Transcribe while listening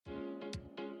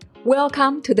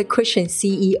Welcome to the Christian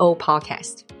CEO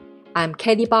podcast. I'm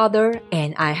Katie Bother,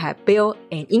 and I have built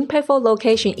an impactful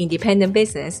location-independent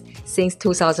business since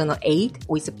 2008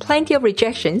 with plenty of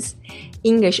rejections,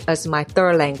 English as my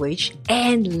third language,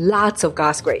 and lots of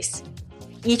God's grace.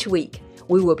 Each week,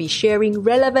 we will be sharing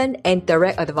relevant and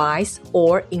direct advice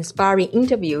or inspiring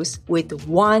interviews with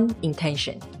one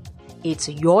intention. It's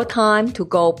your time to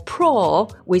go pro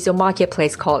with your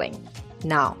marketplace calling.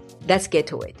 Now, let's get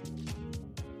to it.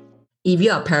 If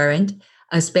you're a parent,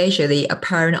 especially a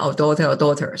parent of daughter or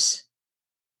daughters,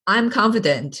 I'm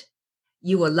confident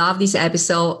you will love this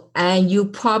episode and you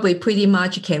probably pretty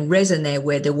much can resonate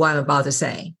with what I'm about to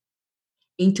say.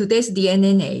 In today's day and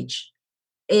age,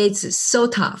 it's so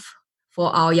tough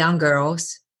for our young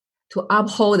girls to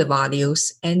uphold the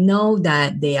values and know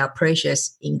that they are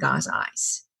precious in God's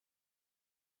eyes.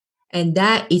 And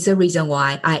that is the reason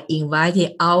why I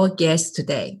invited our guest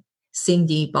today,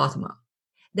 Cindy Baltimore.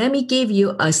 Let me give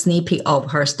you a sneak peek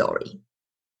of her story.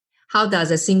 How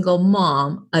does a single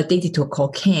mom addicted to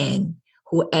cocaine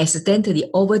who accidentally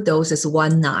overdoses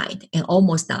one night and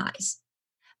almost dies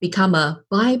become a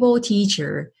Bible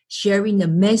teacher sharing the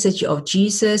message of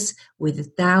Jesus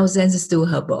with thousands through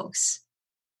her books?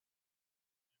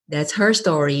 That's her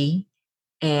story,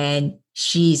 and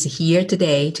she's here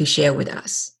today to share with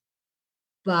us.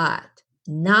 But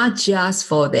not just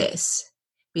for this,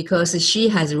 because she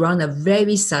has run a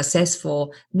very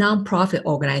successful nonprofit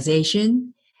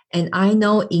organization. And I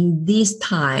know in this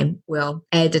time,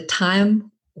 at the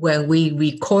time when we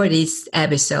record this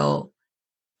episode,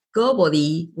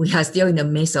 globally, we are still in the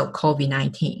midst of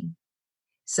COVID-19.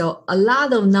 So a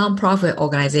lot of nonprofit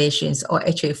organizations, or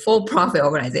actually for-profit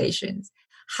organizations,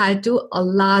 had to do a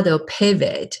lot of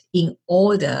pivot in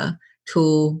order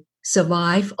to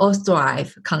survive or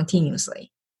thrive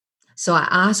continuously. So I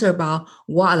asked her about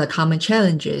what are the common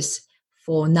challenges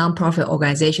for nonprofit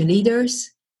organization leaders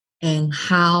and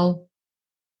how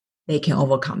they can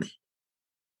overcome it.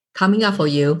 Coming up for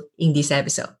you in this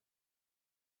episode.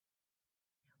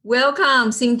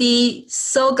 Welcome, Cindy.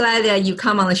 So glad that you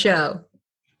come on the show.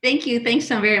 Thank you. Thanks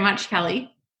so very much,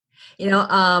 Kelly. In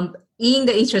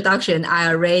the introduction, I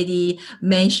already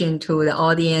mentioned to the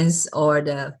audience or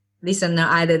the listener,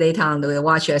 either later will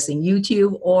watch us in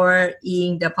YouTube or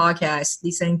in the podcast,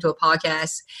 listening to a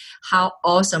podcast, how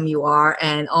awesome you are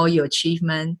and all your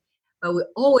achievement. But we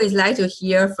always like to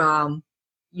hear from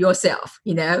yourself,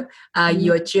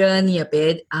 your journey a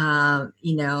bit,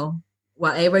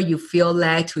 whatever you feel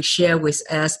like to share with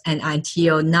us, and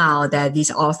until now that this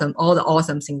awesome, all the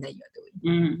awesome things that you're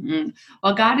doing. Mm-hmm.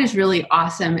 Well, God is really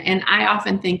awesome. And I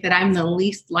often think that I'm the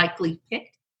least likely picked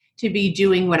to be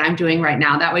doing what I'm doing right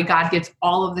now. That way God gets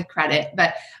all of the credit.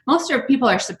 But most people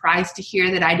are surprised to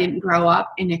hear that I didn't grow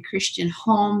up in a Christian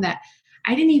home, that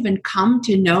I didn't even come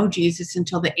to know Jesus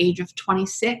until the age of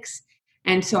 26.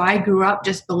 And so I grew up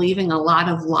just believing a lot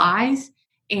of lies,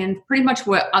 and pretty much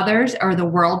what others or the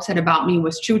world said about me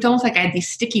was true. It's almost like I had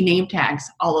these sticky name tags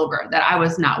all over, that I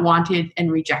was not wanted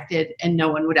and rejected and no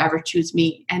one would ever choose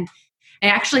me. And I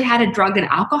actually had a drug and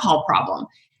alcohol problem.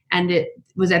 And it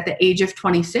was at the age of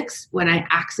 26 when I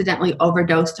accidentally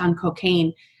overdosed on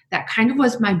cocaine. That kind of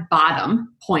was my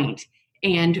bottom point,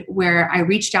 and where I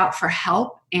reached out for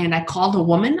help, and I called a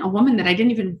woman that I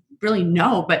didn't even really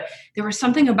know, but there was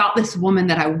something about this woman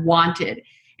that I wanted.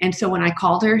 And so when I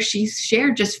called her, she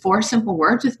shared just 4 simple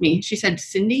words with me. She said,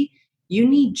 "Cindy, you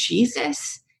need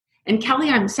Jesus." And Kelly,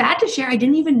 I'm sad to share, I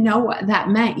didn't even know what that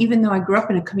meant. Even though I grew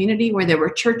up in a community where there were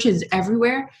churches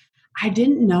everywhere, I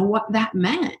didn't know what that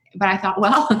meant. But I thought,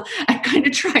 well, I kind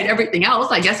of tried everything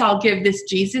else. I guess I'll give this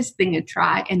Jesus thing a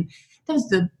try. And that was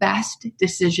the best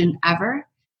decision ever.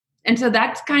 And so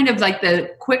that's kind of like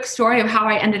the quick story of how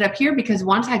I ended up here, because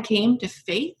once I came to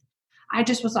faith, I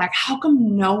just was like, how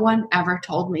come no one ever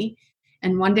told me?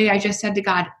 And one day I just said to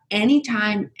God,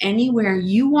 anytime, anywhere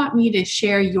you want me to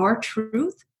share your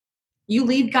truth, you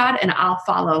lead, God, and I'll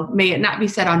follow. May it not be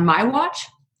said on my watch.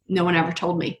 No one ever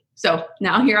told me. So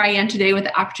now here I am today with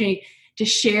the opportunity to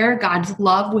share God's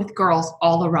love with girls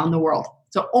all around the world.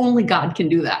 So only God can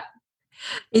do that.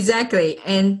 Exactly.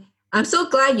 And I'm so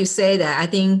glad you say that. I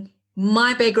think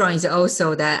my background is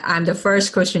also that I'm the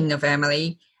first Christian in the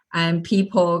family, and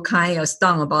people kind of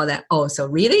stunned about that. Oh, so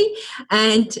really?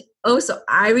 And also,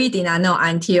 I really did not know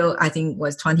until I think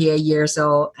was 28 years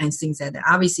old and things like that.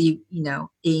 Obviously,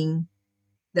 in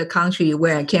the country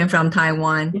where I came from,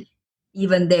 Taiwan,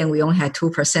 even then we only had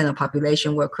 2% of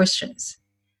population were Christians.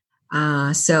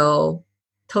 So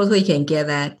totally can get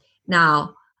that.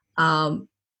 Now,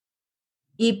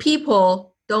 if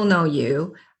people don't know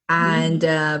you and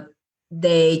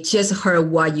they just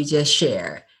heard what you just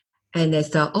shared, And they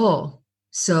thought, oh,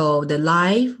 so the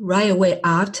life right away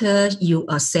after you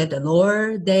accept the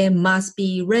Lord, there must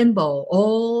be rainbow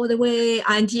all the way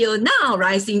until now,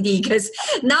 right, Cindy? Because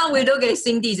now we look at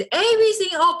Cindy's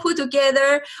everything all put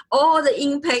together, all the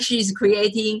impact she's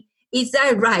creating. Is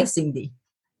that right, Cindy?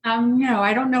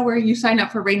 I don't know where you sign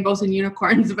up for rainbows and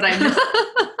unicorns, but I know.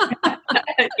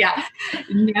 Yeah.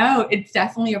 No, it's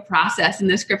definitely a process in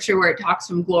the scripture where it talks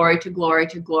from glory to glory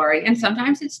to glory. And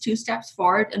sometimes it's 2 steps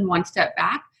forward and 1 step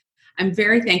back. I'm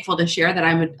very thankful to share that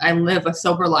I live a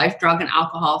sober life, drug and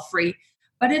alcohol free,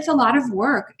 but it's a lot of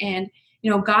work. And,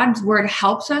 God's word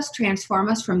helps us transform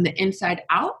us from the inside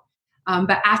out.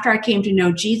 But after I came to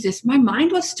know Jesus, my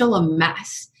mind was still a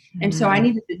mess. And so I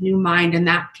needed a new mind. And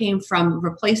that came from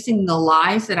replacing the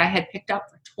lies that I had picked up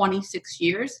for 26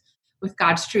 years with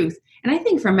God's truth. And I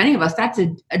think for many of us, that's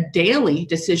a daily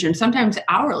decision, sometimes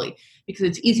hourly, because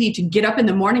it's easy to get up in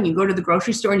the morning, you go to the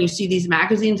grocery store and you see these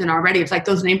magazines and already it's like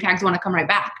those name tags want to come right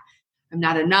back. I'm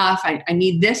not enough. I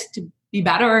need this to be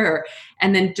better.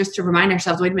 And then just to remind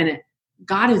ourselves, wait a minute,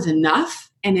 God is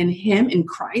enough. And in him, in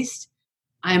Christ,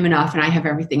 I am enough and I have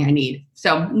everything I need.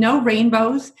 So no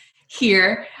rainbows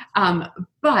here,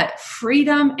 but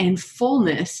freedom and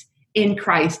fullness in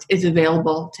Christ is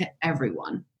available to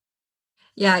everyone.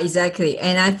 Yeah, exactly.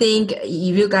 And I think if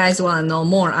you guys want to know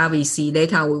more, obviously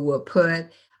later we will put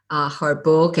her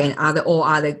book and all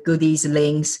other goodies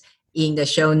links in the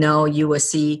show note. You will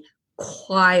see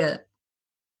quite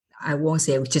I won't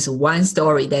say just one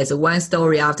story. There's one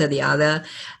story after the other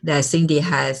that Cindy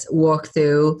has worked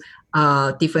through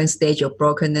different stage of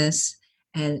brokenness.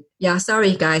 And yeah,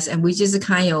 sorry guys, and we just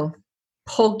kind of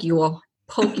poke your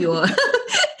hope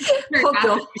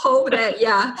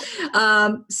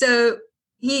that so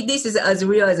this is as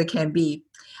real as it can be.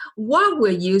 What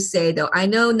would you say though? I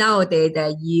know nowadays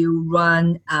that you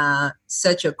run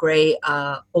such a great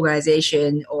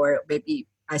organization, or maybe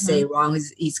I say wrong,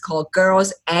 it's called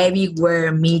Girls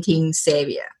Everywhere Meeting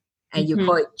Savior, and you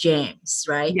call it GEMS,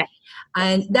 right? Yeah.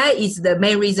 And that is the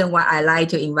main reason why I like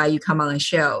to invite you come on the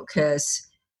show, because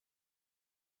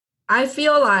I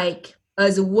feel like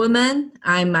as a woman,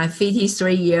 I'm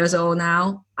 53 years old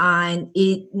now, and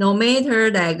no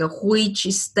matter like which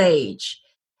stage,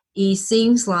 it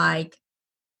seems like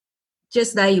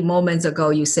just like moments ago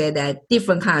you said that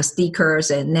different kind of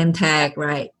stickers and name tag,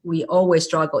 right? We always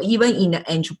struggle, even in the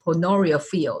entrepreneurial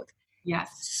field. Yes.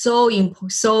 So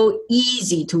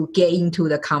easy to get into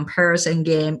the comparison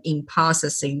game, imposter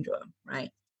syndrome,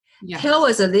 right? Yes. Tell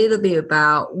us a little bit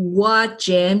about what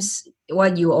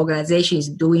your organization is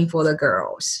doing for the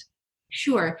girls.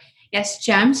 Sure. Yes,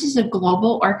 GEMS is a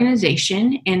global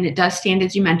organization, and it does stand,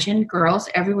 as you mentioned, Girls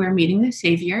Everywhere Meeting the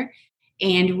Savior.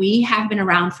 And we have been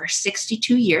around for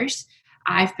 62 years.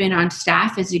 I've been on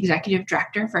staff as executive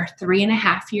director for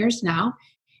 3.5 years now.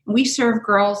 We serve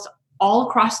girls all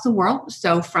across the world,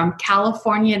 so from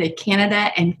California to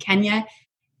Canada and Kenya,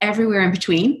 everywhere in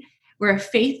between. We're a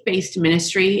faith-based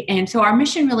ministry, and so our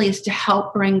mission really is to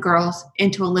help bring girls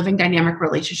into a living dynamic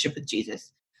relationship with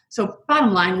Jesus. So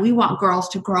bottom line, we want girls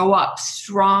to grow up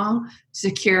strong,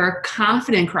 secure,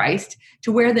 confident in Christ,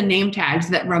 to wear the name tags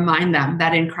that remind them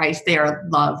that in Christ they are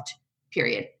loved,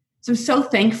 period. So I'm so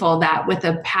thankful that with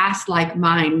a past like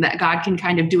mine, that God can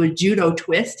kind of do a judo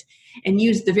twist and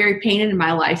use the very pain in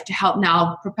my life to help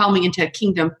now propel me into a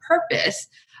kingdom purpose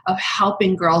of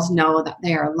helping girls know that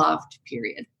they are loved,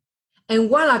 period. And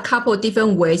what are a couple of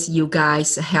different ways you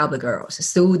guys help the girls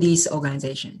through this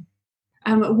organization?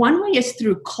 One way is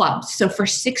through clubs. So for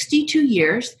 62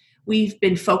 years, we've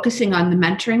been focusing on the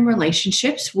mentoring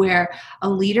relationships where a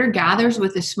leader gathers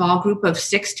with a small group of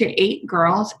 6 to 8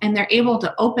 girls, and they're able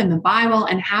to open the Bible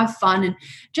and have fun and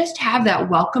just have that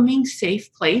welcoming,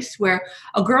 safe place where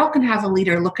a girl can have a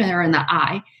leader look at her in the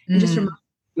eye and just remember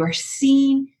you are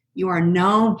seen, you are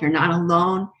known, you're not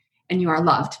alone, and you are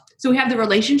loved. So we have the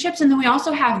relationships, and then we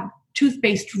also have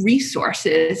truth-based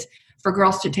resources for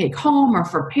girls to take home or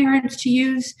for parents to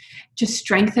use to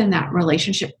strengthen that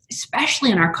relationship, especially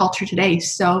in our culture today.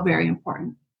 So very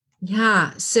important.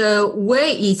 Yeah. So where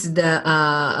is the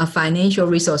financial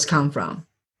resource come from?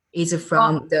 Is it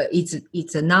from it's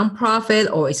a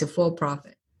nonprofit or it's a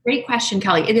for-profit? Great question,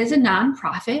 Kelly. It is a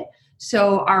nonprofit.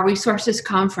 So our resources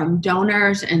come from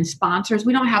donors and sponsors.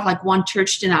 We don't have like one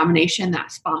church denomination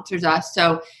that sponsors us.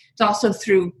 So it's also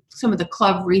through some of the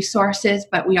club resources,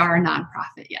 but we are a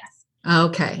nonprofit, yes.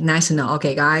 Okay, nice to know.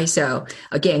 Okay, guys. So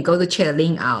again, go to check the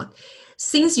link out.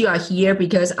 Since you are here,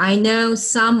 because I know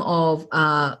some of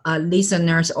our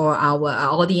listeners or our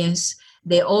audience,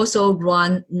 they also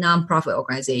run nonprofit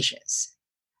organizations.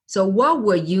 So what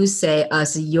would you say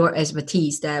as your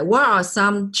expertise that what are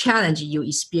some challenges you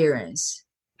experience?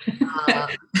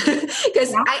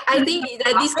 Because I think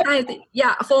that this kind of,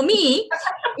 for me,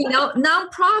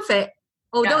 nonprofit,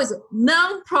 although it's a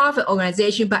nonprofit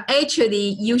organization, but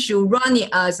actually you should run it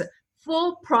as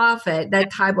for profit, that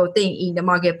type of thing in the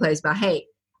marketplace. But hey,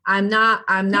 I'm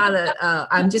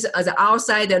just as an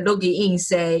outsider looking in,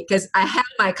 say, because I have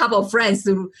my couple of friends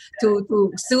to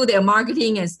do their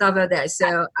marketing and stuff like that.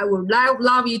 So I would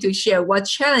love you to share what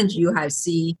challenge you have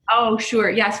seen. Oh,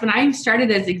 sure. Yes. When I started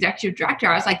as executive director,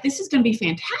 I was like, this is going to be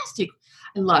fantastic.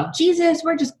 I love Jesus.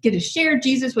 We're just going to share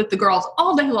Jesus with the girls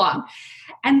all day long.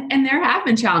 And there have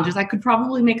been challenges. I could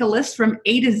probably make a list from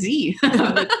A to Z. So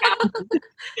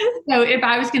if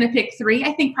I was going to pick three,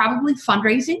 I think probably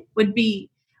fundraising would be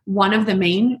one of the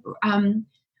main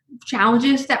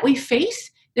challenges that we face.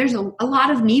 There's a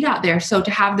lot of need out there. So to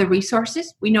have the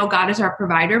resources, we know God is our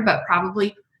provider, but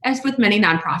probably, as with many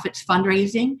nonprofits,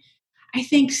 fundraising. I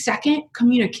think second,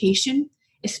 communication,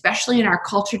 especially in our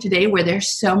culture today where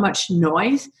there's so much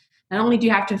noise. Not only do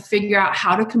you have to figure out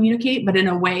how to communicate, but in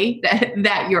a way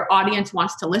that your audience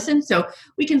wants to listen. So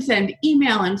we can send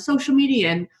email and social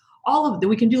media and all of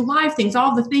we can do live things,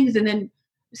 all of the things. And then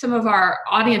some of our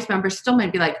audience members still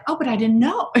might be like, oh, but I didn't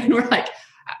know. And we're like,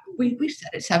 we've said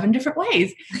it 7 different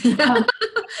ways.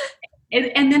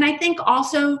 And then I think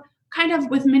also kind of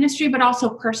with ministry, but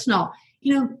also personal,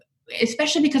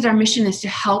 especially because our mission is to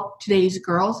help today's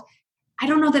girls. I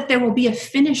don't know that there will be a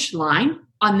finish line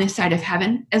on this side of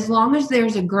heaven, as long as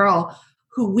there's a girl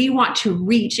who we want to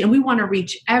reach, and we want to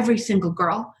reach every single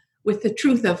girl with the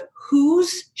truth of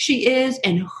whose she is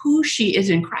and who she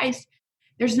is in Christ.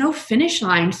 There's no finish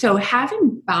line. So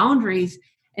having boundaries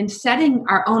and setting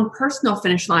our own personal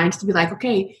finish lines to be like,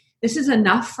 okay, this is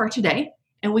enough for today,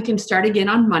 and we can start again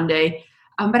on Monday.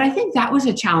 But I think that was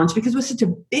a challenge because with such a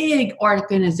big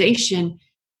organization,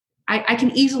 I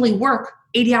can easily work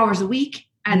 80 hours a week.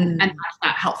 And that's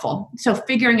not helpful. So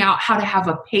figuring out how to have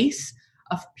a pace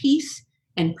of peace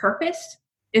and purpose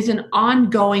is an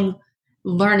ongoing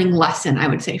learning lesson, I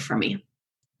would say, for me.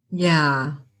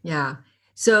 Yeah.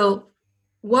 So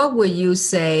what would you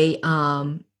say,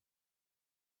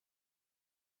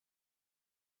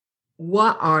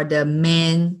 what are the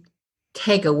main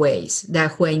takeaways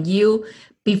that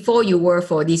before you work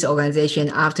for this organization,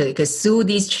 after, because through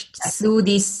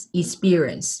this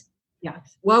experience,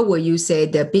 yes, what would you say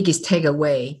the biggest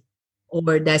takeaway,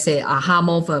 or that's a aha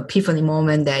moment, epiphany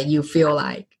moment that you feel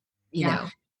like, you know?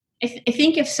 I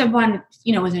think if someone,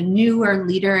 was a newer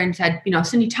leader and said,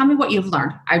 Cindy, tell me what you've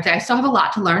learned. I would say I still have a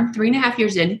lot to learn. 3.5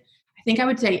 years in, I think I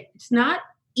would say it's not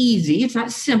easy. It's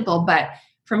not simple, but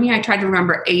for me, I try to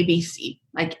remember ABC.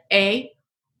 Like A,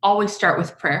 always start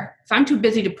with prayer. If I'm too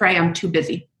busy to pray, I'm too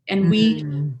busy. And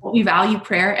we value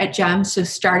prayer at GEMS, so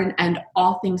start and end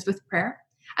all things with prayer.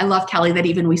 I love, Kelly, that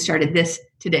even we started this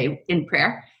today in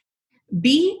prayer.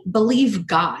 B, believe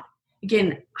God.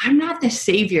 Again, I'm not the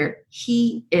savior.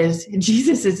 He is.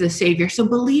 Jesus is the savior. So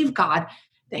believe God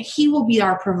that he will be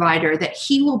our provider, that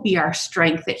he will be our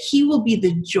strength, that he will be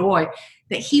the joy,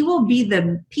 that he will be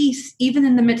the peace, even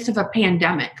in the midst of a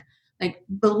pandemic. Like,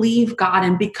 believe God.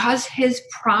 And because his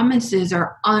promises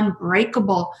are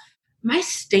unbreakable, my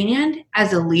stand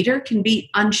as a leader can be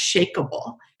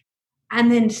unshakable.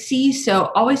 And then C,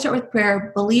 so always start with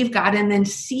prayer, believe God, and then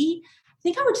C, I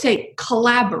think I would say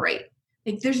collaborate.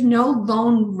 Like, there's no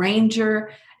Lone Ranger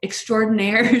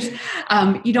extraordinaires.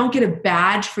 You don't get a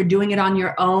badge for doing it on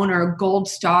your own or a gold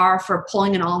star for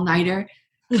pulling an all-nighter.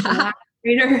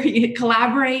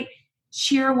 Collaborate,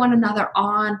 cheer one another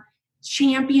on,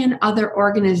 champion other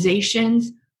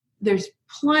organizations. There's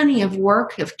plenty of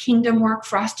work, of kingdom work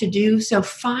for us to do. So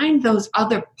find those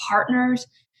other partners,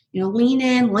 lean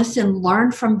in, listen,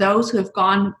 learn from those who have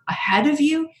gone ahead of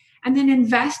you, and then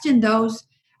invest in those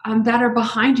that are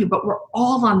behind you, but we're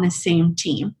all on the same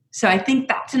team. So I think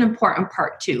that's an important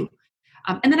part too.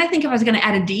 And then I think if I was going to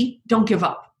add a D, don't give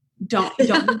up. Don't,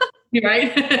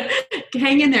 right?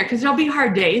 Hang in there, because there'll be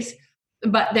hard days,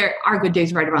 but there are good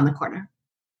days right around the corner.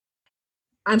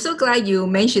 I'm so glad you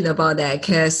mentioned about that,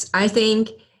 because I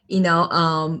think,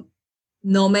 no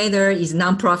matter it's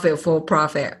nonprofit or for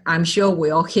profit, I'm sure we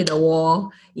all hit a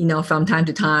wall, from time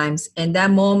to time. And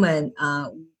that moment,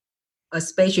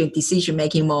 especially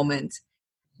decision-making moment,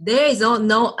 there is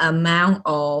no amount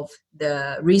of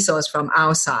the resource from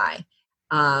outside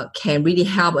can really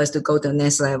help us to go to the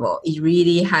next level. It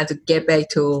really has to get back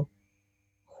to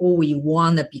who we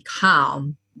want to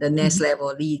become, the next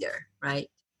level leader, right?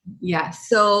 Yes.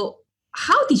 So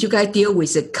how did you guys deal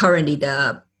with currently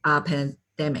the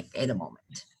pandemic at the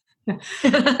moment?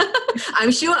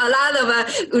 I'm sure a lot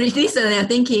of listeners are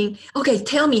thinking, okay,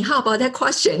 tell me, how about that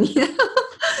question?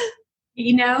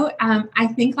 I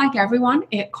think like everyone,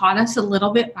 it caught us a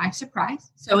little bit by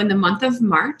surprise. So in the month of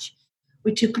March,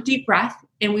 we took a deep breath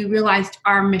and we realized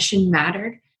our mission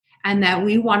mattered and that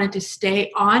we wanted to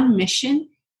stay on mission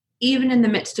even in the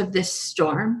midst of this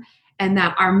storm, and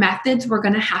that our methods were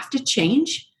going to have to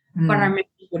change, but our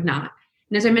mission would not.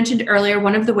 And as I mentioned earlier,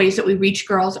 one of the ways that we reach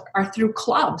girls are through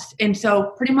clubs. And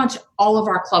so pretty much all of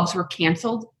our clubs were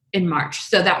canceled in March.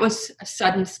 So that was a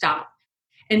sudden stop.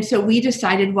 And so we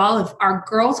decided, well, if our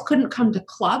girls couldn't come to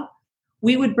club,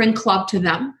 we would bring club to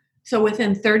them. So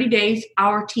within 30 days,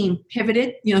 our team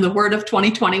pivoted, the word of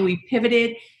 2020, we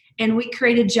pivoted and we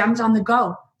created Gems on the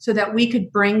Go so that we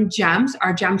could bring Gems,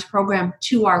 our Gems program,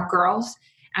 to our girls,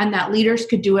 and that leaders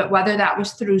could do it, whether that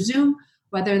was through Zoom,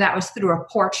 whether that was through a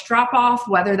porch drop-off,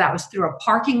 whether that was through a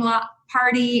parking lot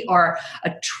party or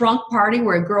a trunk party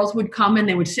where girls would come and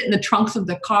they would sit in the trunks of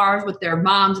the cars with their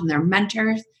moms and their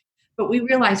mentors. But we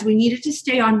realized we needed to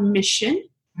stay on mission.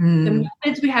 The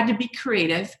methods, we had to be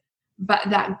creative, but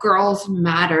that girls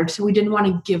mattered. So we didn't want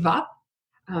to give up.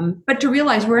 But to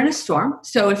realize we're in a storm.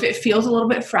 So if it feels a little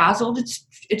bit frazzled,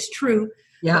 it's true.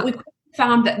 Yeah. But we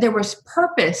found that there was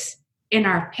purpose in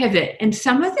our pivot. And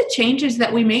some of the changes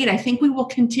that we made, I think we will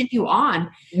continue on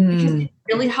because it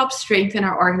really helps strengthen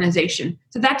our organization.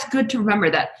 So that's good to remember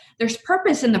that there's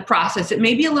purpose in the process. It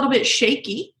may be a little bit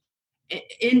shaky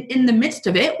in the midst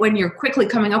of it when you're quickly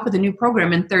coming up with a new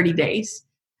program in 30 days,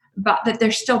 but that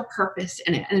there's still purpose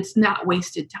in it and it's not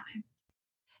wasted time.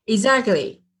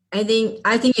 Exactly. I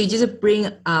think you just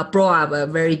brought up a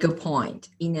very good point.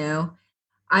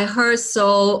 I heard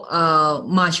so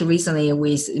much recently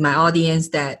with my audience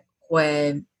that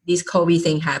when this COVID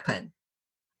thing happened,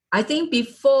 I think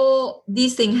before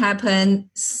this thing happened,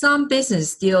 some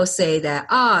business still say that,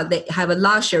 they have a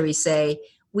luxury, say,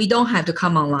 we don't have to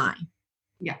come online.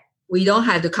 Yeah. We don't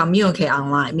have to communicate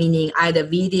online, meaning either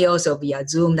videos or via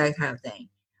Zoom, that kind of thing.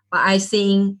 But I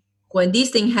think when this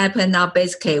thing happened, now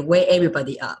basically wake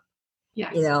everybody up.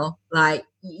 Yes. Like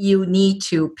you need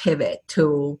to pivot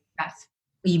to, yes.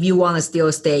 If you want to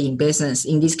still stay in business,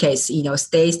 in this case,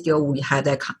 stay still will have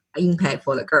that impact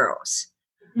for the girls,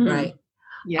 right?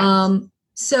 Yeah.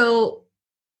 So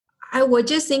I was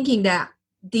just thinking that,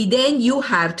 then you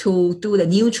have to do the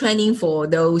new training for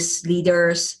those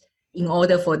leaders in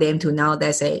order for them to now,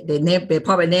 they say they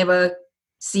probably never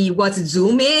see what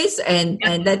Zoom is and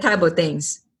that type of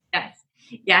things.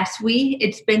 Yes.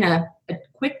 It's been a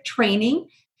quick training.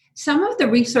 Some of the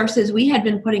resources we had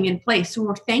been putting in place, so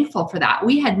we're thankful for that.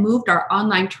 We had moved our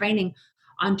online training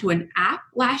onto an app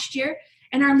last year,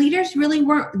 and our leaders really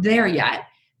weren't there yet.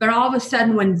 But all of a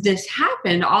sudden, when this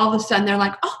happened, all of a sudden they're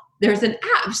like, oh, there's an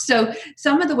app. So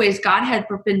some of the ways God had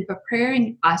been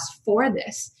preparing us for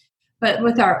this. But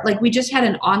with we just had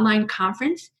an online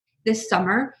conference this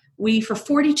summer. We, for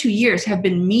 42 years, have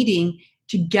been meeting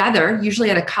together,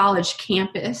 usually at a college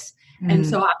campus. And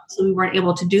so obviously we weren't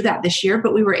able to do that this year,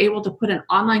 but we were able to put an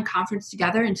online conference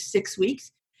together in 6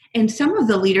 weeks. And some of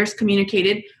the leaders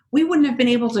communicated we wouldn't have been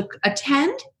able to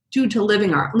attend due to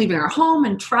leaving our home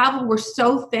and travel. We're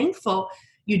so thankful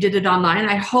you did it online.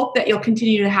 I hope that you'll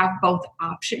continue to have both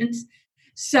options.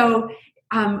 So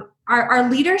our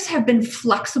leaders have been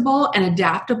flexible and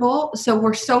adaptable. So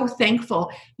we're so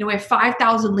thankful. We have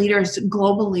 5,000 leaders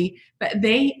globally, but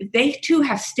they too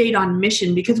have stayed on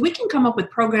mission because we can come up with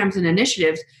programs and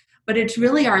initiatives, but it's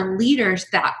really our leaders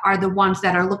that are the ones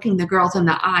that are looking the girls in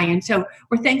the eye. And so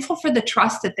we're thankful for the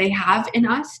trust that they have in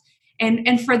us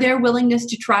and for their willingness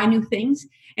to try new things.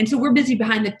 And so we're busy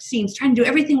behind the scenes trying to do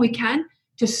everything we can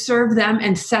to serve them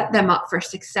and set them up for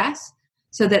success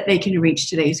so that they can reach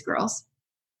today's girls.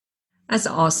 That's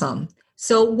awesome.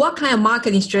 So what kind of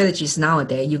marketing strategies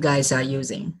nowadays you guys are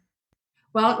using?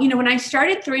 Well, when I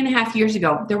started 3.5 years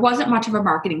ago, there wasn't much of a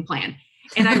marketing plan.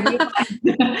 And I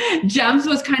realized Gems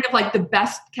was kind of like the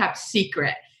best kept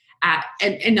secret.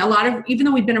 And a lot of, even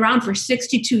though we've been around for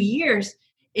 62 years,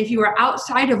 if you are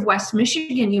outside of West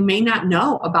Michigan, you may not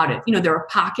know about it. There are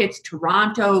pockets,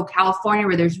 Toronto, California,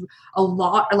 where there's a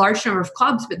large number of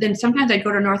clubs. But then sometimes I'd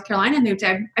go to North Carolina and they would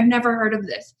say, I've never heard of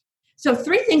this. So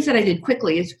 3 things that I did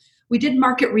quickly is we did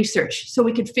market research so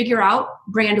we could figure out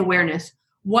brand awareness.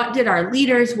 What did our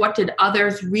leaders, what did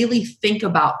others really think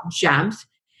about Gems?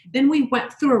 Then we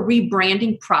went through a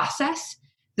rebranding process.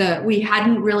 We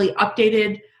hadn't really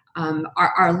updated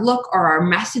our look or our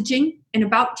messaging in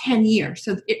about 10 years.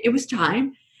 So it was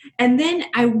time. And then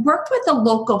I worked with a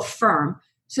local firm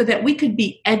so that we could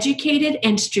be educated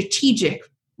and strategic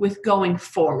with going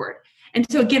forward. And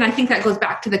so again, I think that goes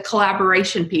back to the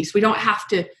collaboration piece. We don't have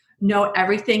to know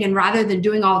everything. And rather than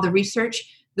doing all the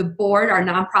research, the board, our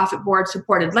nonprofit board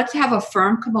supported, let's have a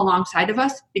firm come alongside of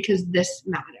us because this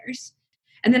matters.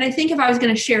 And then I think if I was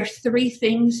going to share 3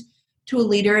 things to a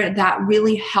leader that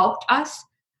really helped us,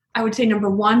 I would say number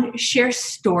 1, share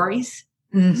stories.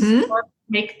 Stories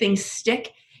make things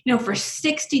stick. For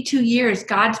 62 years,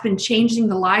 God's been changing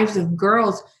the lives of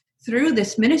girls through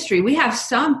this ministry. We have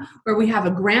some where we have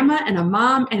a grandma and a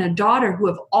mom and a daughter who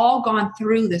have all gone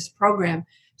through this program.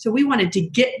 So we wanted to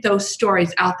get those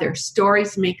stories out there.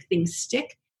 Stories make things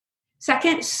stick.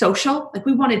 Second, social.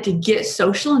 We wanted to get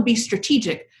social and be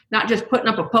strategic, not just putting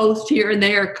up a post here and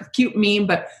there, a cute meme,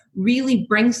 but really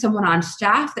bring someone on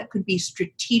staff that could be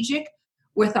strategic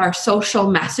with our social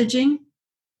messaging.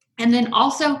 And then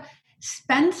also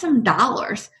spend some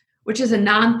dollars, which is a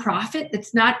nonprofit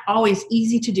that's not always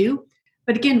easy to do.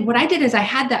 But again, what I did is I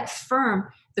had that firm,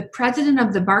 the president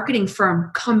of the marketing firm,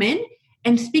 come in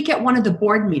and speak at one of the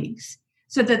board meetings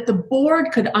so that the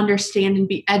board could understand and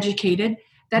be educated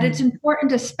that it's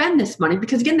important to spend this money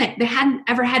because, again, they hadn't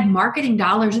ever had marketing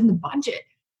dollars in the budget.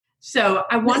 So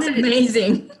I wanted— That's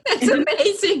amazing. That's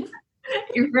amazing.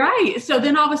 You're right. So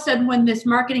then all of a sudden when this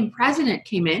marketing president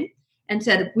came in and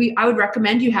said, I would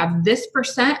recommend you have this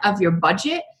 % of your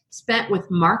budget spent with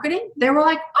marketing, they were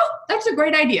like, oh, that's a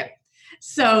great idea.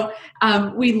 So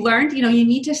we learned, you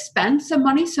need to spend some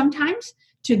money sometimes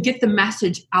to get the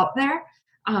message out there.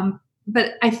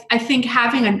 But I think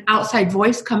having an outside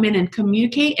voice come in and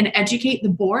communicate and educate the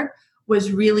board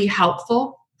was really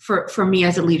helpful for me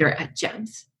as a leader at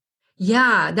GEMS.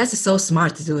 Yeah, that's so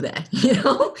smart to do that.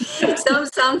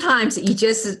 Sometimes you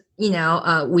just,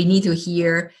 we need to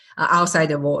hear outside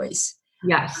the voice.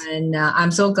 Yes. And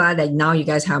I'm so glad that now you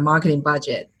guys have marketing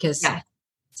budget because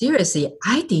seriously,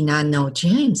 I did not know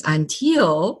GEMS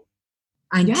until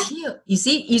you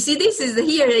see this is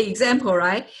here the example,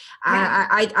 right?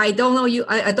 Yeah. I don't know you.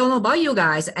 I don't know about you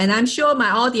guys, and I'm sure my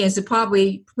audience is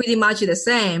probably pretty much the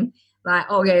same. Like,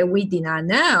 okay, we did not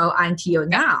know until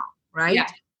now, right? Yeah.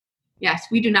 Yes,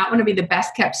 we do not want to be the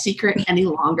best kept secret any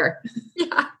longer.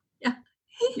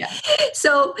 Yeah.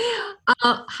 So,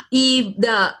 how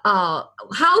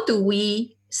do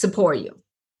we support you?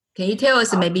 Can you tell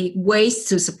us maybe ways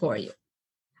to support you?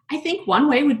 I think one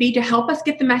way would be to help us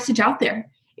get the message out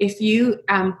there. If you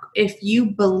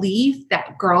believe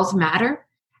that girls matter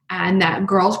and that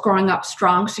girls growing up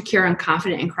strong, secure, and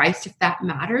confident in Christ, if that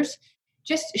matters,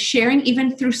 just sharing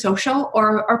even through social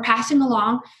or passing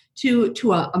along to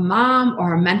a mom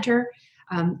or a mentor.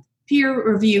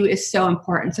 Peer review is so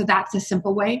important. So that's a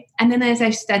simple way. And then as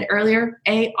I said earlier,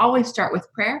 always start with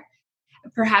prayer.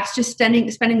 Perhaps just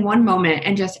spending one moment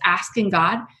and just asking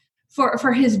God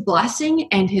for his blessing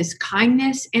and his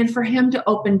kindness and for him to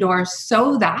open doors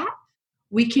so that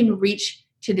we can reach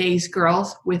today's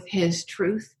girls with his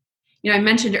truth. I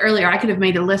mentioned earlier, I could have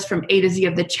made a list from A to Z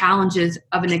of the challenges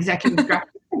of an executive director,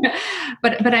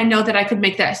 but I know that I could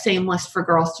make that same list for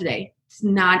girls today. It's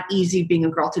not easy being a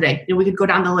girl today. We could go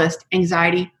down the list: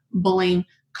 anxiety, bullying,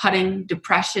 cutting,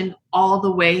 depression, all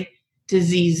the way to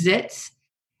zits.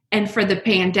 And for the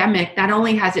pandemic, not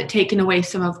only has it taken away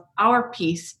some of our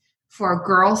peace for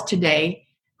girls today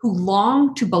who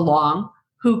long to belong,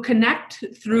 who connect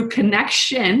through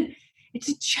connection, it's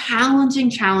a challenging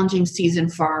season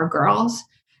for our girls.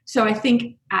 So I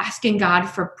think asking God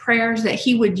for prayers that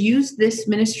he would use this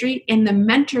ministry and the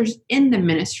mentors in the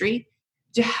ministry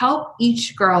to help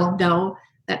each girl know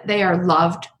that they are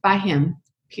loved by him,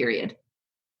 period.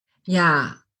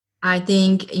 Yeah. I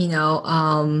think,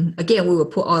 again, we will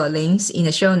put all the links in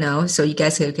the show notes so you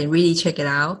guys can really check it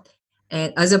out.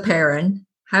 And as a parent,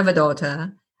 have a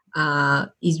daughter, I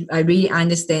really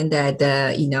understand that,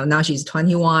 now she's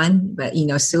 21, but,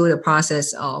 through the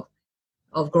process of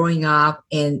growing up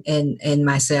and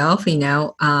myself,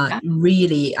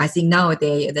 really, I think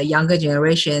nowadays the younger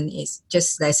generation is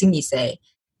just like Cindy say,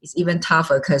 it's even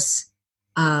tougher because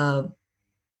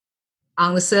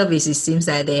on the surface, it seems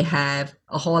that they have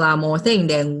a whole lot more thing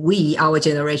than our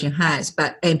generation has.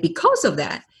 And because of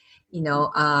that,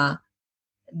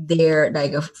 they're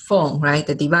like a phone, right?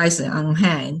 The device on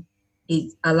hand,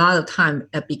 it a lot of time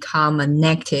become a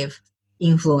negative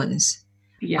influence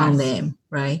on them,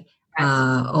 right? Yes.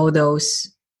 All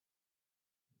those,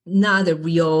 not the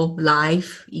real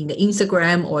life in the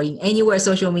Instagram or in anywhere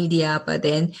social media, but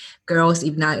then girls,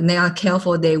 if they're not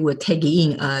careful, they will take it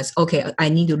in as, okay, I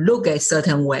need to look a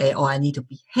certain way or I need to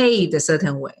behave a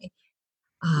certain way.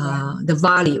 The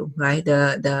value, right?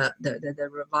 The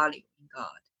value in God.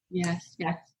 Yes.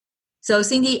 So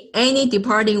Cindy, any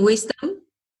departing wisdom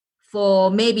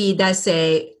for maybe, let's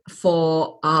say,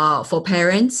 for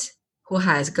parents who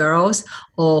has girls,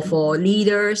 or for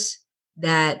leaders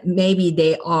that maybe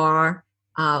they are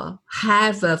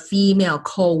have a female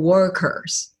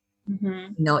co-workers,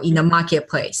 in the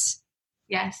marketplace?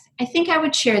 Yes, I think I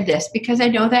would share this because I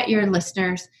know that your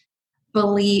listeners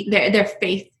believe they're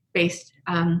faith-based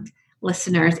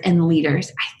listeners and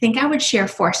leaders. I think I would share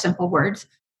 4 simple words.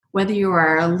 Whether you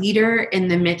are a leader in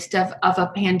the midst of a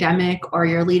pandemic, or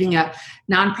you're leading a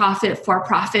nonprofit,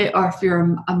 for-profit, or if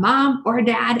you're a mom or a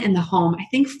dad in the home, I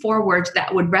think 4 words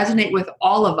that would resonate with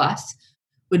all of us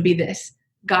would be this: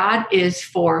 God is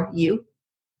for you.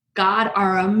 God,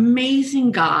 our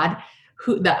amazing God,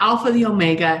 who the Alpha, the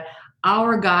Omega,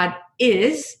 our God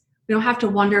is. We don't have to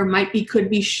wonder, might be, could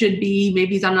be, should be,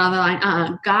 maybe he's on another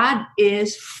line. God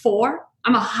is for.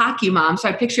 I'm a hockey mom, so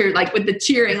I picture like with the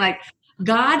cheering, like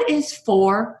God is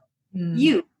for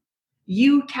you.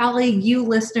 You, Kelly, you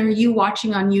listener, you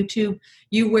watching on YouTube,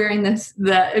 you wearing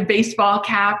the baseball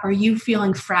cap, or you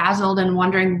feeling frazzled and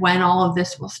wondering when all of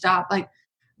this will stop. Like,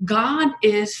 God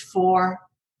is for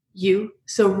you.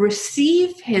 So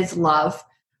receive his love,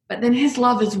 but then his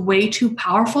love is way too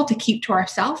powerful to keep to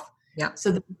ourselves. Yeah.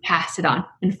 So that we pass it on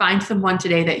and find someone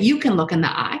today that you can look in the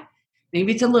eye.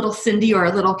 Maybe it's a little Cindy or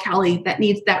a little Kelly that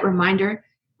needs that reminder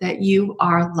that you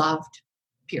are loved,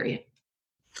 period.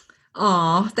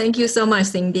 Oh, thank you so much,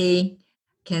 Cindy.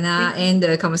 Can I end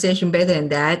the conversation better than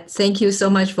that? Thank you so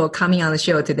much for coming on the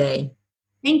show today.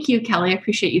 Thank you, Kelly. I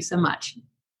appreciate you so much.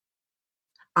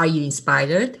 Are you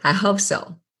inspired? I hope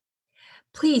so.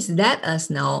 Please let us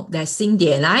know that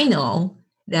Cindy and I know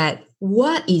that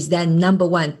what is that number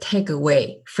 1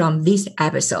 takeaway from this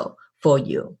episode for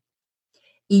you.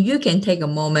 If you can take a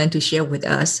moment to share with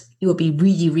us, it will be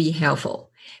really, really helpful,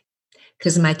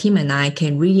 because my team and I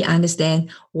can really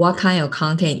understand what kind of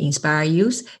content inspires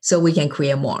you so we can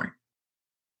create more.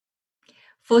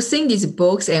 For Cindy's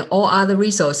books and all other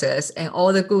resources and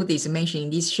all the goodies mentioned in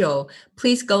this show,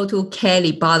 please go to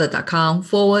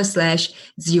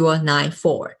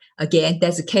kellybother.com/094. Again,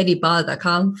 that's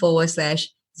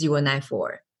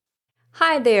kellybother.com/094.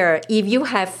 Hi there. If you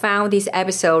have found this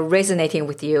episode resonating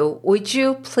with you, would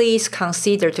you please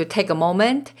consider to take a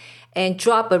moment and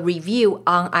drop a review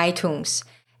on iTunes?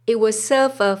 It will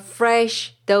serve a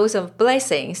fresh dose of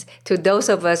blessings to those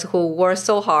of us who work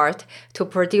so hard to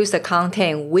produce the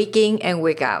content week in and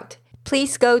week out.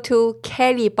 Please go to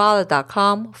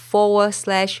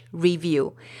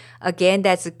kellybother.com/review. Again,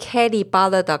 that's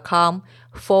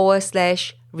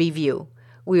kellybother.com/review.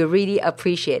 We really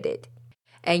appreciate it.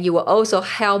 And you will also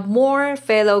help more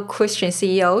fellow Christian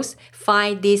CEOs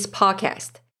find this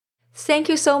podcast. Thank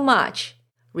you so much.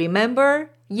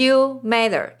 Remember, you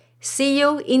matter. See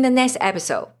you in the next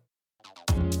episode.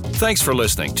 Thanks for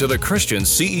listening to the Christian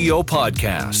CEO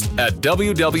Podcast at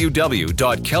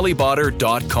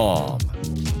www.kellybother.com.